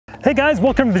Hey guys,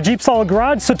 welcome to the JeepSolid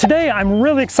Garage. So today I'm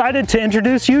really excited to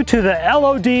introduce you to the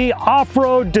LOD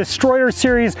Off-Road Destroyer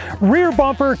Series rear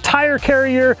bumper, tire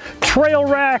carrier, trail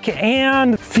rack,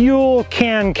 and fuel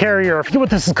can carrier. I forget what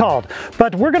this is called,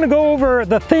 but we're gonna go over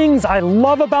the things I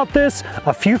love about this,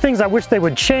 a few things I wish they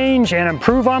would change and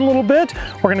improve on a little bit.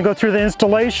 We're gonna go through the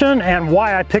installation and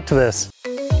why I picked this.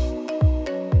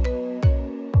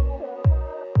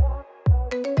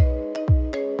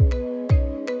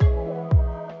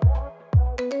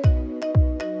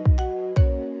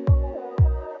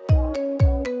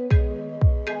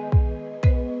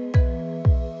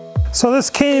 So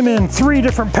this came in 3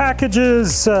 different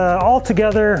packages, all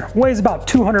together weighs about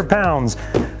 200 pounds.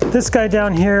 This guy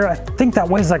down here, I think that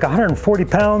weighs like 140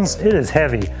 pounds. It is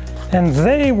heavy. And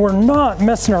they were not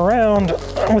messing around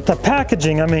with the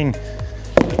packaging. I mean,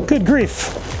 good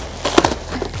grief.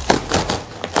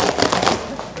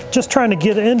 Just trying to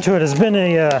get into it has been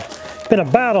a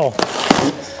battle.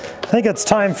 I think it's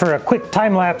time for a quick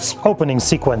time-lapse opening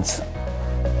sequence.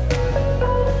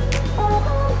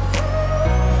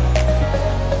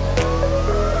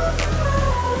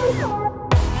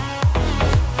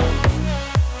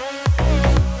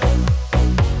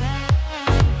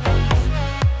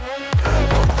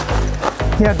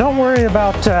 Yeah, don't worry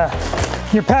about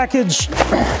your package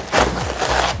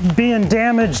being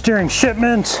damaged during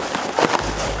shipment.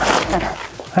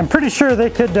 I'm pretty sure they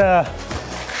could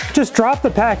just drop the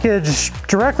package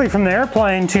directly from the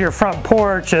airplane to your front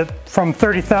porch from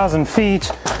 30,000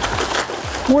 feet.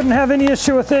 Wouldn't have any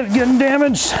issue with it getting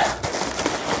damaged.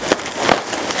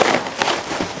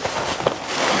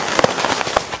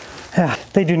 Yeah,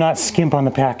 they do not skimp on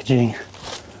the packaging.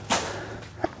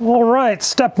 All right,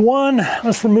 step 1,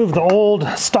 let's remove the old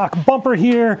stock bumper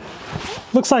here.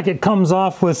 Looks like it comes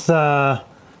off with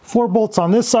 4 bolts on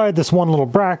this side, this one little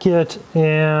bracket,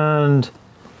 and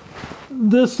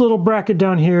this little bracket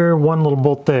down here, 1 little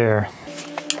bolt there.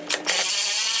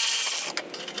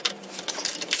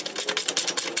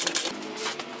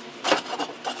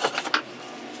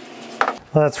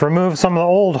 Let's remove some of the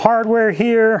old hardware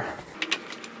here.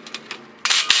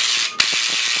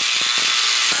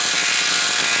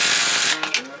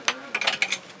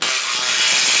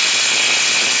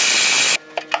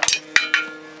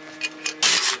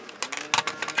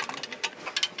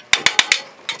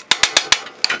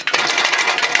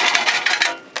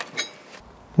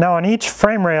 Now on each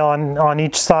frame rail on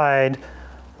each side,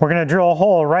 we're going to drill a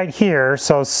hole right here.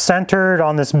 So centered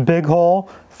on this big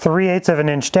hole, 3/8 of an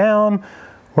inch down,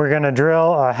 we're going to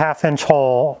drill a 1/2 inch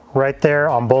hole right there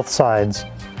on both sides.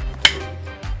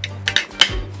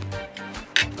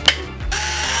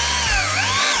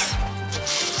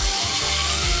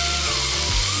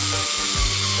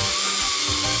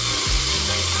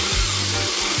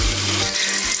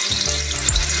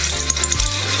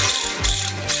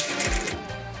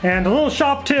 And a little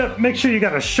shop tip, make sure you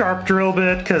got a sharp drill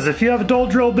bit, because if you have a dull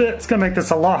drill bit, it's gonna make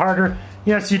this a lot harder.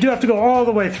 Yes, you do have to go all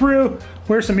the way through.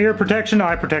 Wear some ear protection,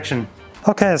 eye protection.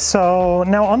 Okay, so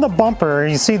now on the bumper,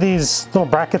 you see these little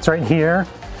brackets right here?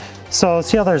 So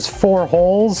see how there's 4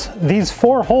 holes? These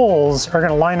 4 holes are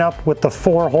gonna line up with the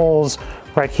 4 holes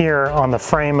right here on the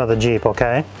frame of the Jeep,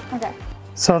 okay? Okay.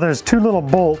 So there's 2 little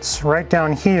bolts right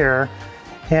down here.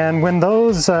 And when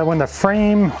those, when the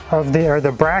frame of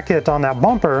the bracket on that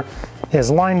bumper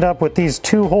is lined up with these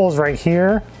 2 holes right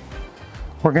here,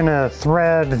 we're gonna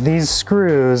thread these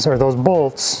screws or those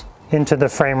bolts into the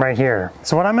frame right here.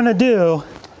 So what I'm gonna do,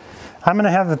 I'm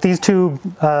gonna have these 2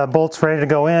 bolts ready to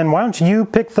go in. Why don't you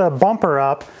pick the bumper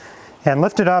up and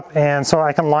lift it up, and so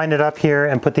I can line it up here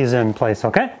and put these in place,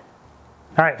 okay?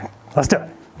 All right, let's do it.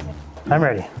 I'm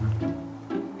ready.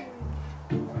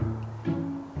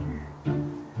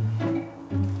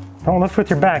 Don't lift with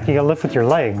your back, you gotta lift with your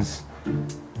legs.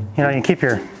 You know, you keep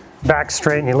your back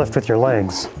straight and you lift with your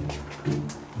legs.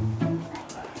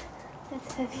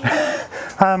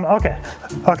 Okay,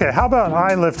 how about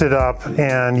I lift it up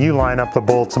and you line up the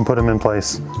bolts and put them in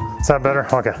place? Is that better?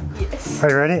 Okay. Yes. Are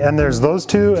you ready? And there's those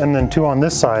 2 and then 2 on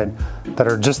this side that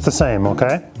are just the same,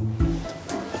 okay?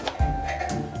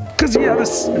 Because yeah,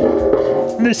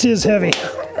 this is heavy.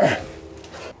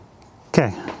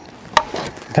 Okay.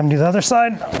 Come do the other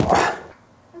side.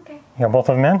 Okay. You got both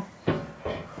of them in?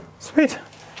 Sweet.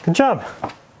 Good job.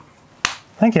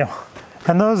 Thank you.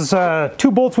 And those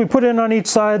 2 bolts we put in on each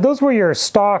side, those were your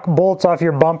stock bolts off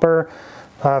your bumper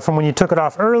from when you took it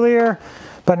off earlier.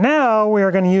 But now we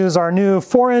are going to use our new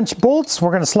 4-inch bolts.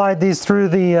 We're going to slide these through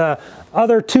the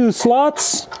other 2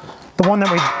 slots. The one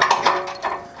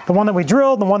that we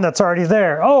drilled, the one that's already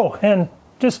there. Oh, and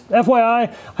just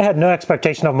FYI, I had no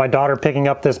expectation of my daughter picking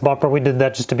up this bumper. We did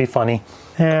that just to be funny.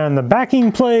 And the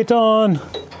backing plate on.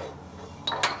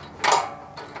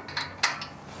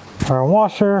 Our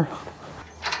washer.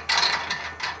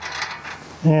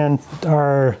 And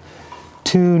our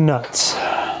 2 nuts.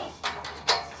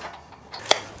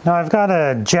 Now I've got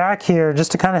a jack here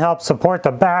just to kind of help support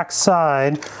the back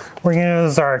side. We're going to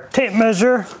use our tape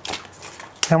measure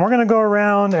and we're going to go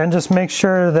around and just make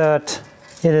sure that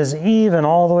it is even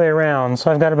all the way around.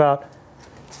 So I've got about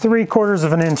 3/4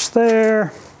 of an inch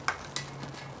there,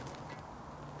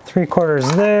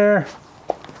 3/4 there.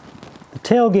 The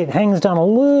tailgate hangs down a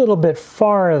little bit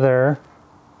farther.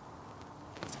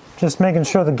 Just making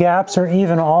sure the gaps are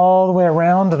even all the way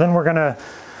around, and then we're going to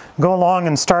go along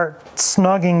and start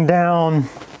snugging down.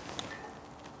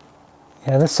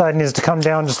 Yeah, this side needs to come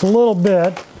down just a little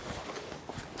bit.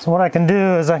 So what I can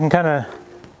do is I can kind of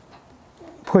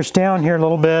push down here a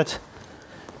little bit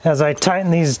as I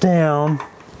tighten these down.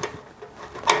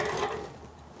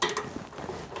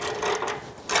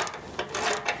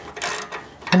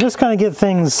 And just kind of get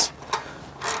things,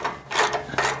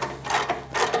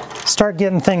 start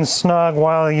getting things snug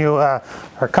while you are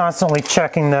constantly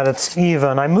checking that it's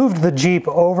even. I moved the Jeep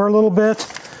over a little bit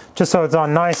just so it's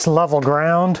on nice level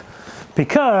ground,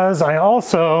 because I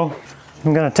also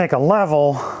am going to take a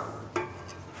level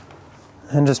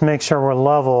and just make sure we're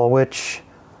level, which,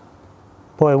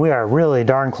 boy, we are really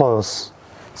darn close.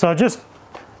 So just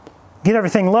get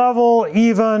everything level,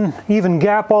 even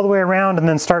gap all the way around, and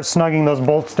then start snugging those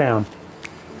bolts down.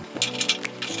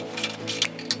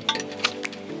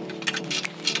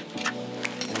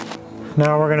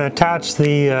 Now we're going to attach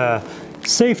the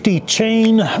safety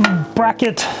chain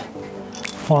bracket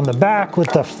on the back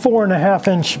with the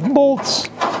 4.5-inch bolts.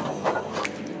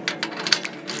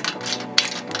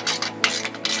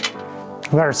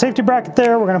 We've got our safety bracket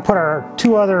there. We're going to put our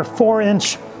 2 other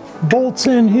 4-inch bolts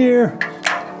in here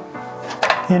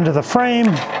into the frame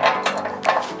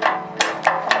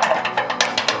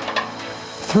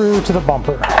through to the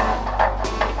bumper.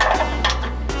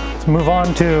 Let's move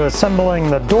on to assembling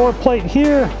the door plate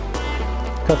here.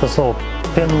 Got this little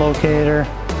pin locator.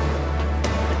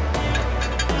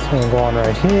 It's going to go on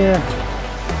right here.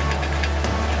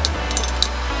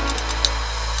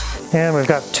 And we've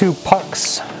got 2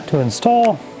 pucks to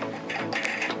install.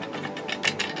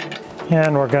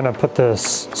 And we're going to put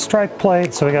this strike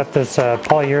plate. So we got this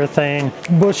polyurethane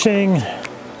bushing,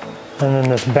 and then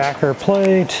this backer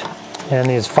plate, and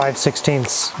these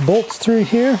 5/16 bolts through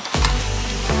here.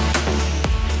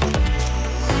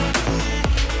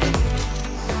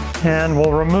 And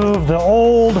we'll remove the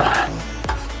old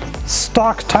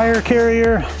stock tire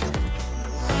carrier.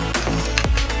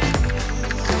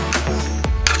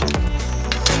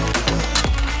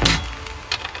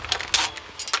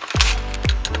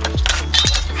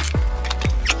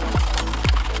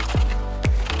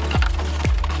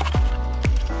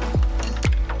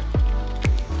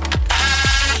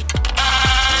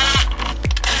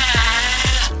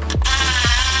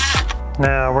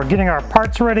 Now we're getting our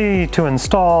parts ready to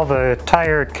install the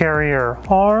tire carrier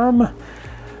arm,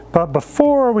 but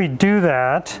before we do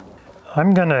that,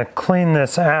 I'm gonna clean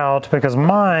this out because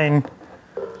mine,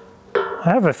 I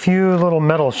have a few little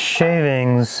metal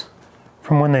shavings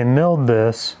from when they milled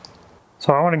this.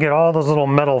 So I want to get all those little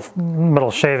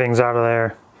metal shavings out of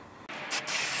there.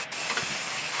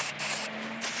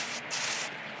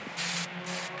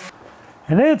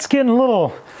 And it's getting a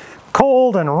little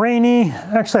cold and rainy.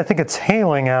 Actually, I think it's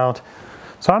hailing out.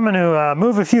 So I'm going to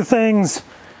move a few things,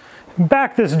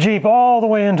 back this Jeep all the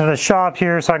way into the shop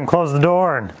here so I can close the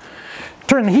door and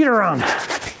turn the heater on.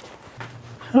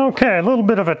 Okay, a little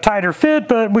bit of a tighter fit,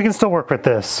 but we can still work with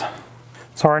this.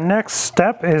 So our next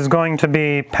step is going to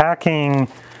be packing.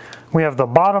 We have the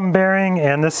bottom bearing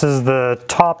and this is the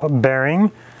top bearing.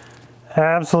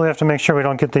 Absolutely have to make sure we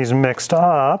don't get these mixed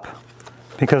up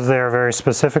because they are very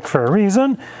specific for a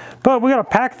reason. But we gotta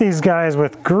pack these guys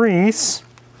with grease.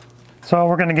 So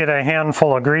we're gonna get a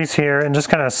handful of grease here and just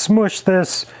kind of smoosh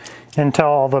this until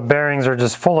all the bearings are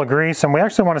just full of grease. And we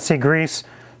actually want to see grease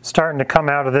starting to come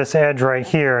out of this edge right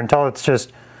here until it's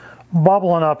just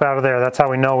bubbling up out of there. That's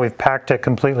how we know we've packed it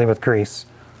completely with grease.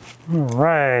 All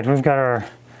right, we've got our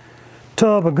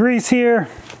tub of grease here.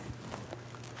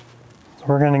 So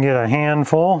we're gonna get a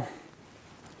handful.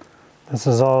 This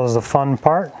is always the fun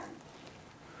part.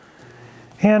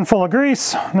 Handful of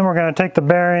grease, and then we're going to take the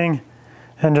bearing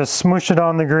and just smoosh it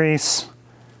on the grease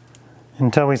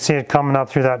until we see it coming up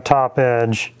through that top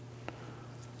edge.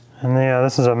 And yeah,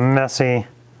 this is a messy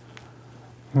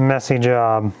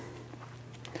job.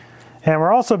 And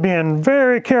we're also being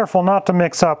very careful not to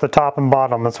mix up the top and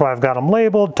bottom. That's why I've got them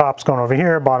labeled. Top's going over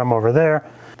here, bottom over there.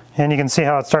 And you can see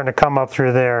how it's starting to come up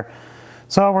through there.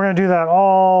 So we're going to do that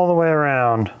all the way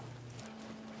around.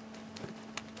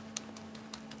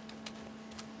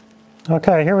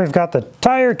 Okay, here we've got the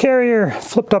tire carrier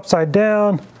flipped upside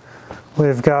down.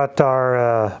 We've got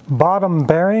our bottom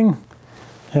bearing,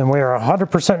 and we are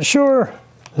 100% sure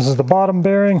this is the bottom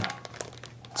bearing.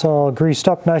 It's all greased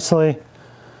up nicely.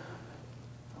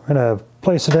 We're going to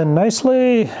place it in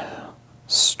nicely,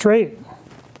 straight,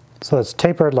 so it's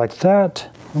tapered like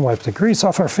that. Wipe the grease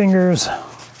off our fingers.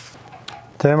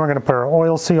 Then we're going to put our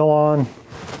oil seal on,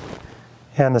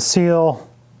 and the seal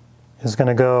is going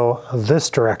to go this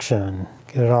direction.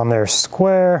 Get it on there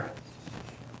square,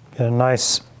 get a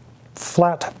nice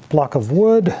flat block of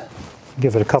wood,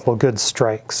 give it a couple of good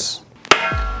strikes.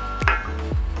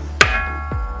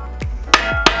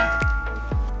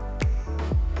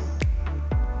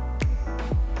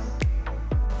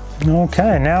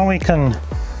 Okay, now we can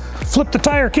flip the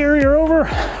tire carrier over.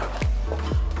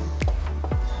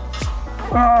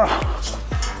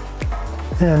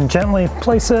 And gently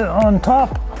place it on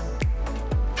top.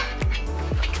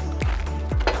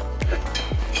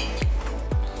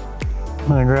 I'm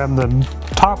going to grab the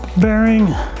top bearing.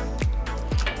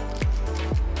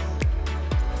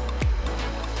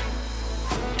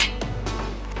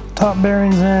 Top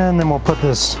bearings in, then we'll put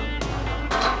this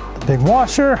big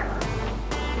washer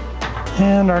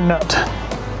and our nut.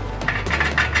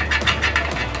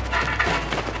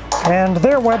 And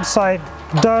their website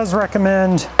does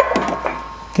recommend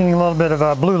getting a little bit of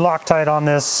a blue Loctite on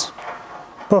this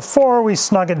before we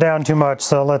snug it down too much,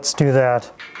 so let's do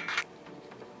that.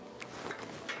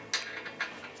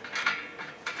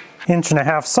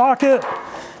 1.5 inch socket,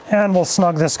 and we'll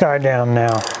snug this guy down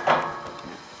now.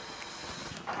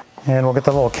 And we'll get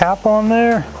the little cap on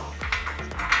there.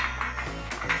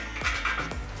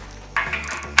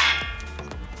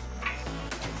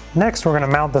 Next, we're going to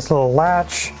mount this little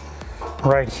latch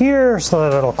right here so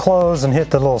that it'll close and hit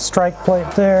the little strike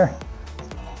plate there.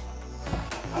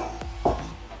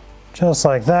 Just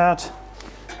like that.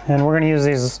 And we're going to use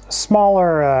these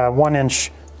smaller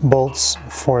 1-inch bolts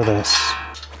for this.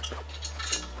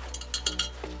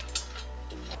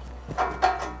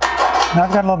 Now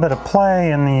I've got a little bit of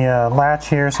play in the latch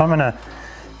here, so I'm going to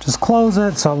just close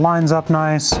it so it lines up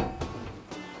nice.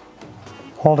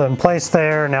 Hold it in place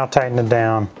there, now tighten it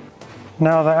down.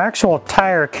 Now the actual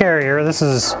tire carrier, this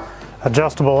is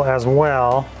adjustable as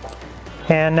well.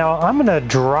 And now I'm going to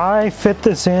dry fit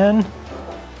this in.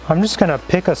 I'm just going to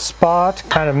pick a spot,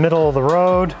 kind of middle of the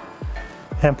road,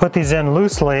 and put these in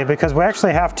loosely because we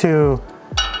actually have to,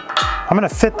 I'm going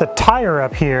to fit the tire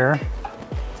up here.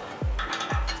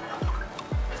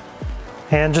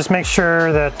 And just make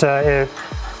sure that it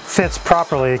fits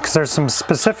properly because there's some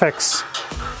specifics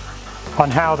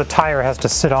on how the tire has to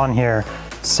sit on here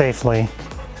safely.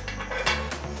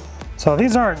 So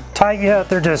these aren't tight yet,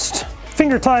 they're just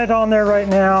finger tied on there right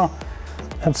now.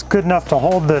 That's good enough to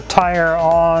hold the tire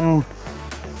on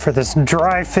for this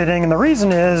dry fitting. And the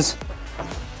reason is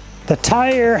the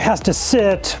tire has to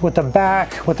sit with the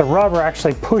back, with the rubber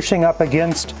actually pushing up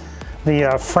against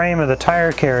the frame of the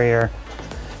tire carrier.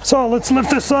 So let's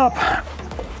lift this up.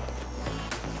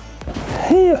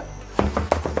 Here.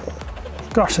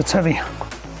 Gosh, it's heavy.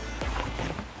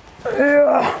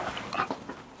 Yeah.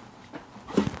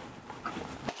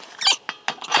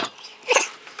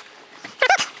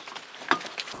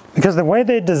 Because the way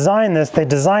they design this, they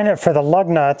design it for the lug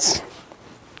nuts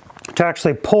to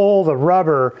actually pull the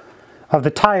rubber of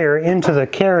the tire into the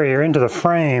carrier, into the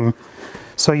frame.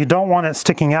 So you don't want it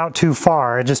sticking out too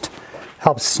far. It just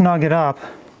helps snug it up.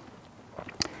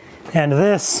 And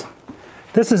this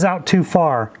is out too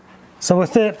far. So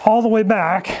with it all the way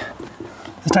back,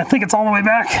 I think it's all the way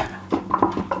back.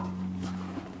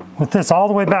 With this all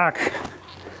the way back,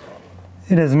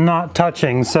 it is not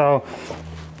touching. So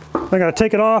I gotta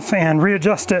take it off and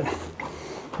readjust it.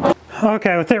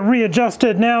 Okay, with it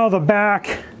readjusted, now the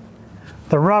back,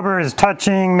 the rubber is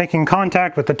touching, making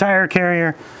contact with the tire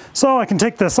carrier. So I can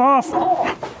take this off.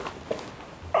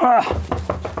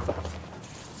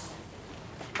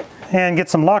 And get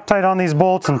some Loctite on these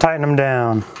bolts and tighten them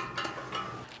down.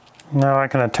 Now I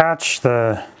can attach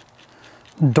the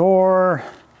door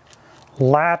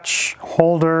latch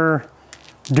holder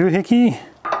doohickey.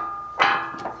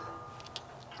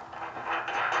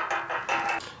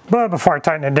 But before I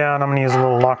tighten it down, I'm going to use a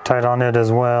little Loctite on it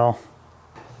as well.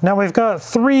 Now we've got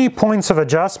 3 points of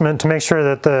adjustment to make sure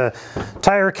that the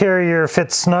tire carrier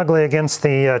fits snugly against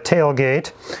the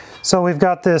tailgate. So we've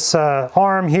got this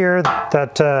arm here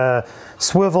that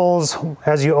swivels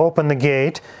as you open the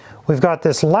gate. We've got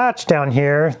this latch down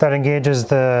here that engages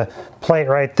the plate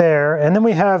right there, and then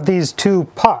we have these two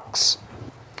pucks.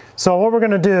 So what we're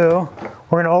going to do,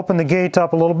 we're going to open the gate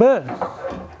up a little bit.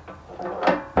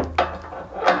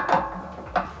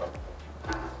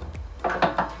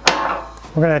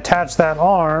 We're going to attach that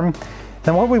arm,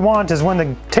 and what we want is when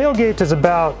the tailgate is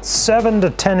about 7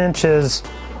 to 10 inches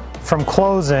from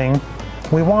closing,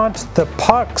 we want the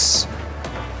pucks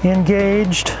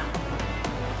engaged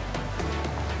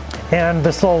and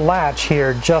this little latch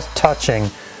here just touching,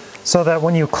 so that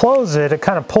when you close it, it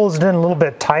kind of pulls it in a little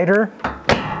bit tighter,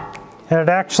 and it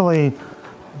actually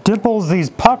dimples these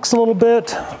pucks a little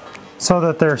bit so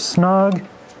that they're snug,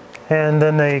 and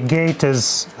then the gate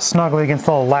is snugly against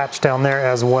the little latch down there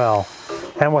as well.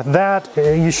 And with that,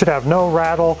 you should have no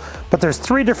rattle, but there's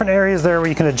 3 different areas there where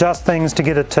you can adjust things to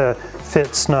get it to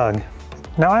fit snug.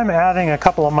 Now I'm adding a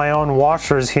couple of my own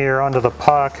washers here onto the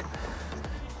puck,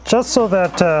 just so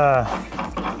that,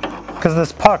 because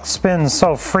this puck spins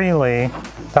so freely,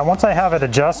 that once I have it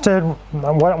adjusted,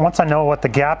 once I know what the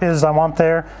gap is I want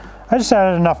there, I just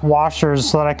added enough washers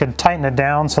so that I could tighten it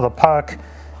down so the puck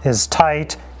is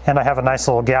tight and I have a nice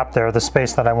little gap there, the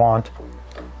space that I want.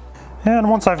 And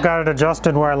once I've got it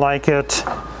adjusted where I like it,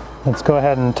 let's go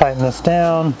ahead and tighten this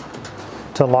down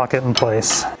to lock it in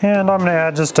place. And I'm going to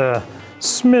add just a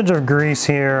smidge of grease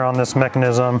here on this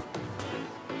mechanism.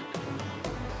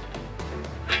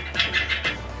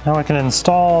 Now I can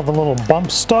install the little bump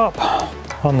stop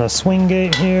on the swing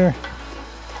gate here.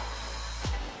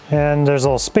 And there's a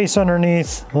little space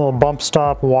underneath, a little bump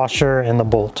stop, washer, and the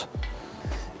bolt.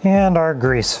 And our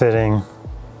grease fitting.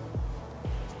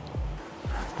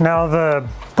 Now the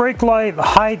brake light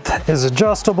height is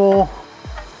adjustable.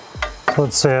 So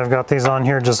let's say I've got these on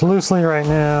here just loosely right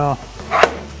now.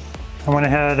 I went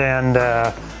ahead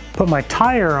and put my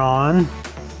tire on.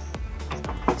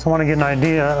 So I want to get an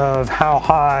idea of how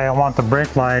high I want the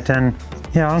brake light, and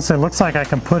yeah, honestly it looks like I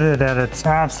can put it at its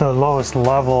absolute lowest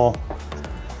level.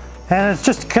 And it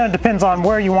just kind of depends on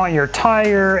where you want your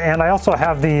tire, and I also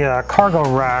have the cargo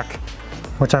rack,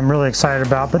 which I'm really excited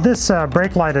about. But this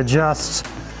brake light adjusts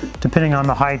depending on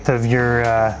the height of your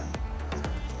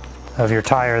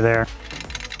tire there.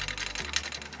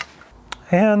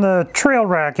 And the trail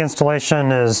rack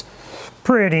installation is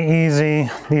pretty easy.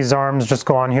 These arms just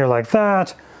go on here like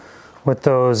that with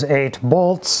those 8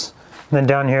 bolts. And then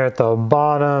down here at the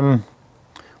bottom,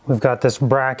 we've got this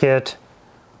bracket,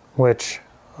 which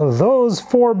those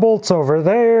 4 bolts over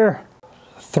there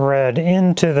thread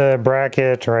into the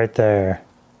bracket right there.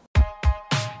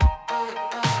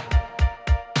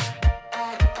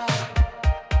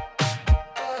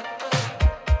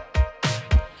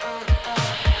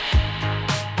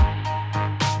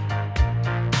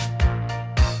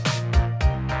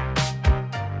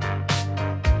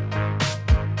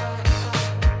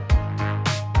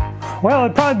 Well,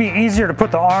 it'd probably be easier to put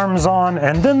the arms on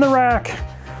and then the rack,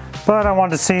 but I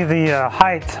wanted to see the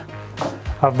height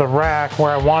of the rack where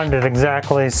I wanted it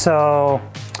exactly, so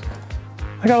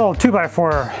I got a little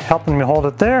 2x4 helping me hold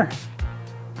it there.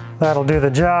 That'll do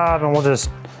the job, and we'll just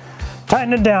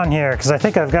tighten it down here because I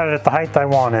think I've got it at the height I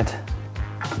want it.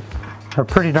 We're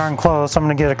pretty darn close. I'm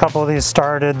going to get a couple of these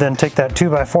started, then take that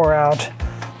 2x4 out.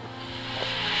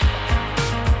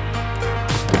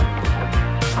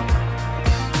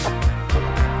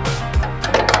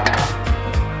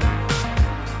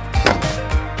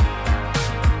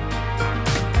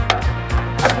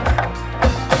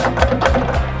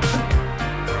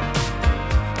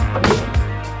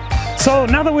 So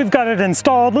now that we've got it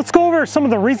installed, let's go over some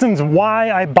of the reasons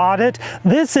why I bought it.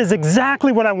 This is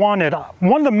exactly what I wanted.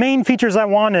 One of the main features I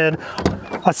wanted,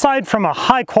 aside from a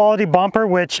high quality bumper,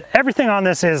 which everything on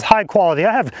this is high quality.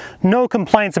 I have no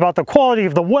complaints about the quality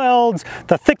of the welds,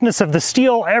 the thickness of the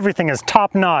steel, everything is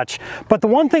top notch. But the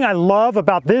one thing I love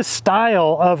about this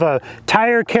style of a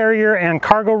tire carrier and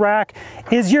cargo rack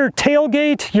is your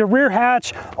tailgate, your rear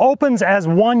hatch opens as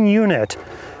one unit.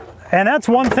 And that's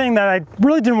one thing that I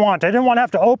really didn't want. I didn't want to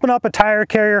have to open up a tire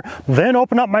carrier, then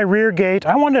open up my rear gate.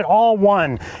 I wanted it all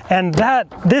one. And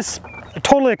this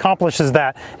totally accomplishes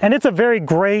that. And it's a very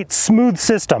great, smooth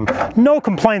system. No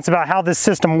complaints about how this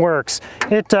system works.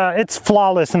 It's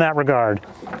flawless in that regard.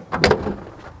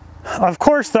 Of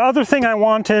course, the other thing I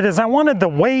wanted is I wanted the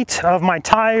weight of my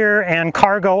tire and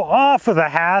cargo off of the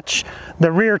hatch,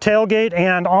 the rear tailgate,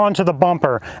 and onto the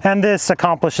bumper. And this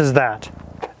accomplishes that.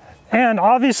 And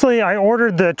obviously I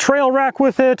ordered the trail rack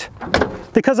with it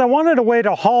because I wanted a way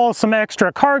to haul some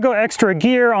extra cargo, extra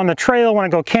gear on the trail when I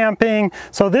go camping.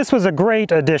 So this was a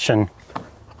great addition.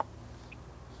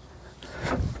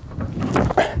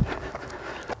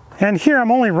 And here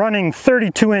I'm only running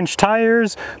 32-inch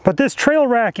tires, but this trail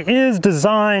rack is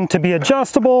designed to be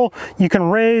adjustable. You can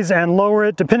raise and lower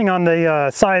it depending on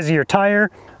the size of your tire.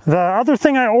 The other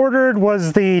thing I ordered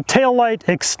was the tail light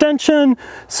extension.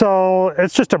 So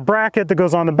it's just a bracket that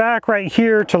goes on the back right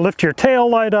here to lift your tail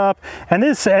light up. And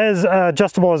this is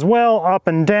adjustable as well, up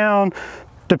and down.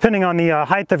 Depending on the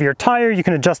height of your tire, you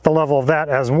can adjust the level of that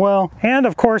as well. And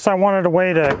of course, I wanted a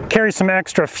way to carry some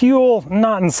extra fuel,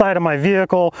 not inside of my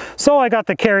vehicle. So I got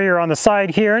the carrier on the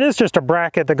side here, and it's just a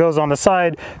bracket that goes on the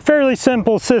side. Fairly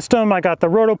simple system. I got the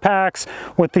Rotopacks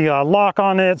with the lock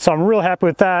on it, so I'm real happy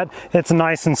with that. It's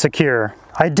nice and secure.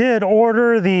 I did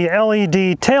order the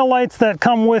LED taillights that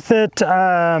come with it.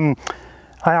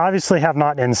 I obviously have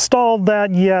not installed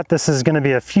that yet. This is going to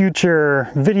be a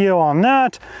future video on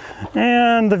that.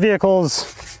 And the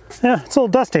vehicle's, yeah, it's a little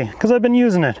dusty because I've been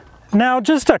using it. Now,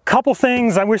 just a couple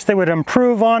things I wish they would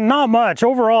improve on. Not much.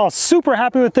 Overall, super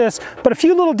happy with this, but a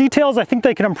few little details I think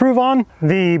they can improve on.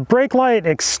 The brake light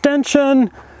extension,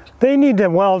 they need to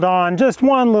weld on just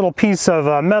one little piece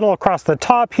of metal across the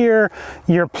top here.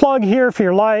 Your plug here for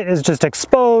your light is just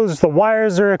exposed. The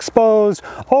wires are exposed,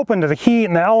 open to the heat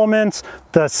and the elements.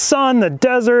 The sun, the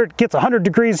desert gets 100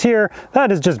 degrees here.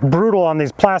 That is just brutal on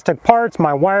these plastic parts.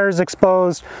 My wire's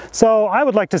exposed. So I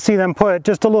would like to see them put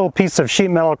just a little piece of sheet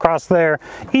metal across there.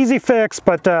 Easy fix,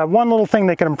 but one little thing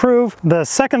they can improve. The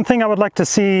second thing I would like to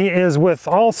see is with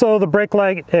also the brake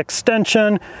light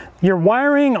extension, your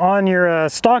wiring on your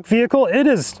stock vehicle,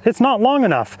 it's not long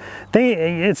enough.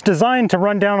 It's designed to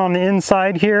run down on the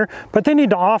inside here, but they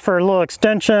need to offer a little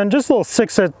extension, just a little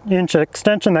 6-inch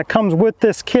extension that comes with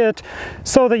this kit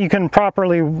so that you can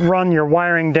properly run your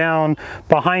wiring down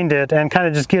behind it and kind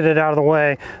of just get it out of the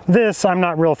way. This I'm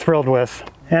not real thrilled with.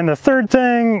 And the third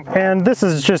thing, and this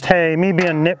is just, hey, me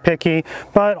being nitpicky,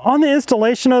 but on the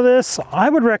installation of this, I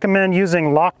would recommend using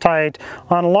Loctite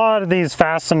on a lot of these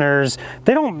fasteners.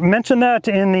 They don't mention that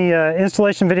in the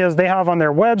installation videos they have on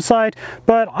their website,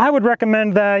 but I would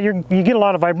recommend that. You get a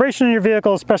lot of vibration in your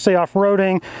vehicle, especially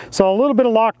off-roading, so a little bit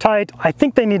of Loctite, I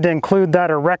think they need to include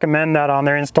that or recommend that on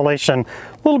their installation.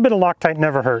 A little bit of Loctite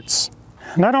never hurts.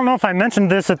 And I don't know if I mentioned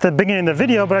this at the beginning of the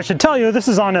video, but I should tell you, this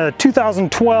is on a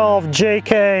 2012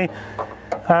 JK.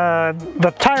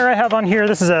 The tire I have on here,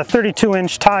 this is a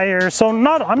 32-inch tire, so I'm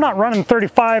not running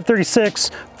 35,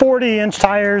 36, 40-inch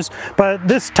tires, but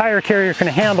this tire carrier can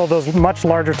handle those much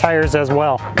larger tires as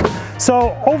well.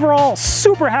 So overall,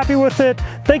 super happy with it.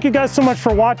 Thank you guys so much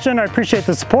for watching. I appreciate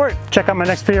the support. Check out my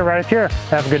next video right up here.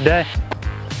 Have a good day.